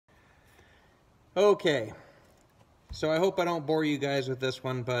Okay, so I hope I don't bore you guys with this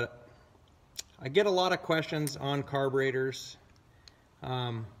one, but I get a lot of questions on carburetors,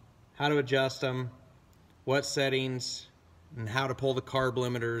 how to adjust them, what settings, and how to pull the carb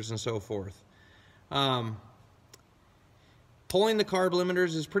limiters and so forth. Pulling the carb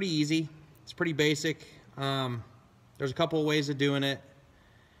limiters is pretty easy. It's pretty basic. There's a couple of ways of doing it.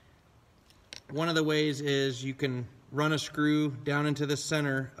 One of the ways is you can run a screw down into the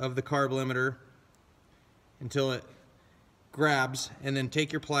center of the carb limiter until it grabs, and then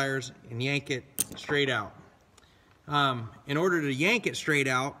take your pliers and yank it straight out. In order to yank it straight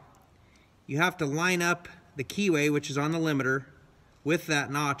out, you have to line up the keyway, which is on the limiter, with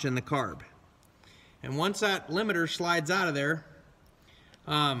that notch in the carb. And once that limiter slides out of there,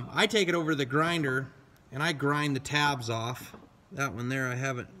 I take it over to the grinder and I grind the tabs off. That one there, I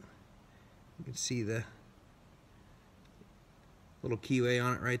haven't, you can see the little keyway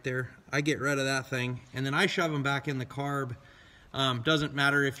on it right there. I get rid of that thing and then I shove them back in the carb. Doesn't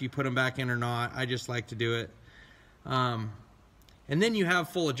matter if you put them back in or not, I just like to do it. And then you have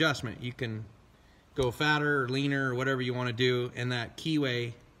full adjustment. You can go fatter or leaner or whatever you want to do, and that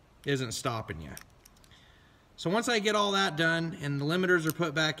keyway isn't stopping you. So once I get all that done and the limiters are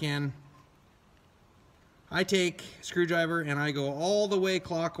put back in, I take a screwdriver and I go all the way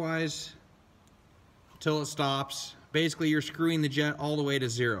clockwise till it stops. Basically, you're screwing the jet all the way to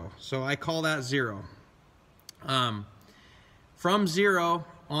zero. So I call that zero. From zero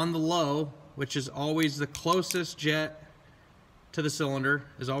on the low, which is always the closest jet to the cylinder,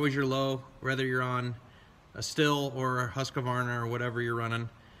 is always your low, whether you're on a Still or a Husqvarna or whatever you're running.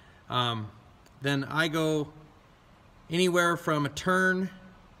 Then I go anywhere from a turn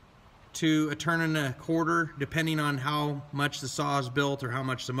to a turn and a quarter, depending on how much the saw is built or how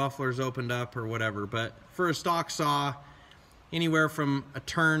much the muffler is opened up or whatever. But for a stock saw, anywhere from a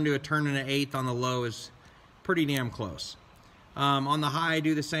turn to a turn and an eighth on the low is pretty damn close. On the high, I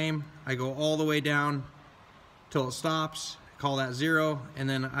do the same. I go all the way down till it stops, call that zero, and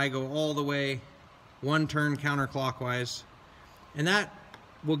then I go all the way one turn counterclockwise, and that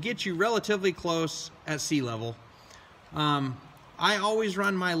will get you relatively close at sea level. I always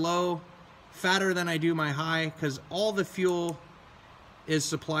run my low fatter than I do my high because all the fuel is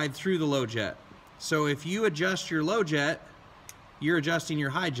supplied through the low jet. So if you adjust your low jet, you're adjusting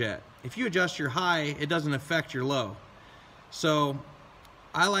your high jet. If you adjust your high, it doesn't affect your low. So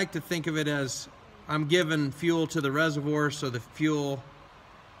I like to think of it as I'm giving fuel to the reservoir so the fuel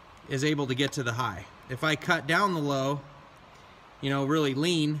is able to get to the high. If I cut down the low, you know, really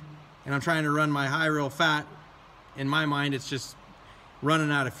lean, and I'm trying to run my high real fat, in my mind it's just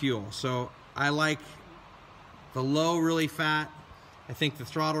running out of fuel. So I like the low really fat. I think the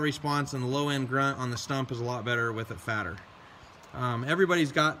throttle response and the low end grunt on the stump is a lot better with it fatter.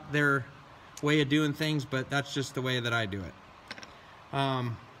 Everybody's got their way of doing things, but that's just the way that I do it.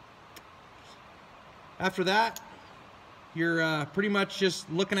 After that, you're pretty much just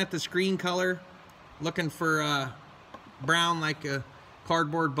looking at the screen color, looking for brown like a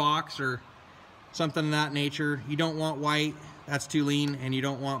cardboard box or something of that nature. You don't want white, that's too lean, and you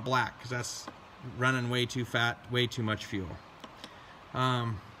don't want black because that's running way too fat, way too much fuel.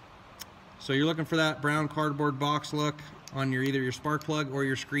 So you're looking for that brown cardboard box look on your either your spark plug or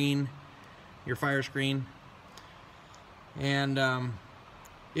your screen, your fire screen. And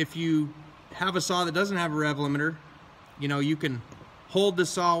if you have a saw that doesn't have a rev limiter, you know, you can hold the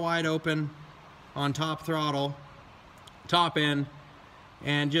saw wide open on top throttle, top end,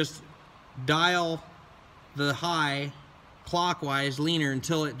 and just dial the high clockwise leaner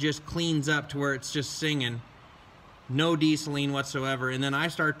until it just cleans up to where it's just singing, no dieseling whatsoever. And then I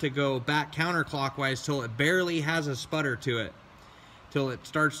start to go back counterclockwise till it barely has a sputter to it, till it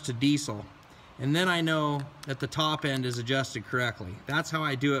starts to diesel. And then I know that the top end is adjusted correctly. That's how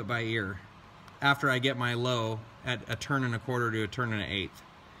I do it by ear after I get my low at a turn and a quarter to a turn and an eighth.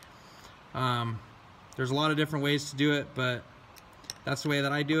 There's a lot of different ways to do it, but that's the way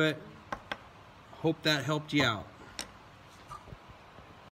that I do it. Hope that helped you out.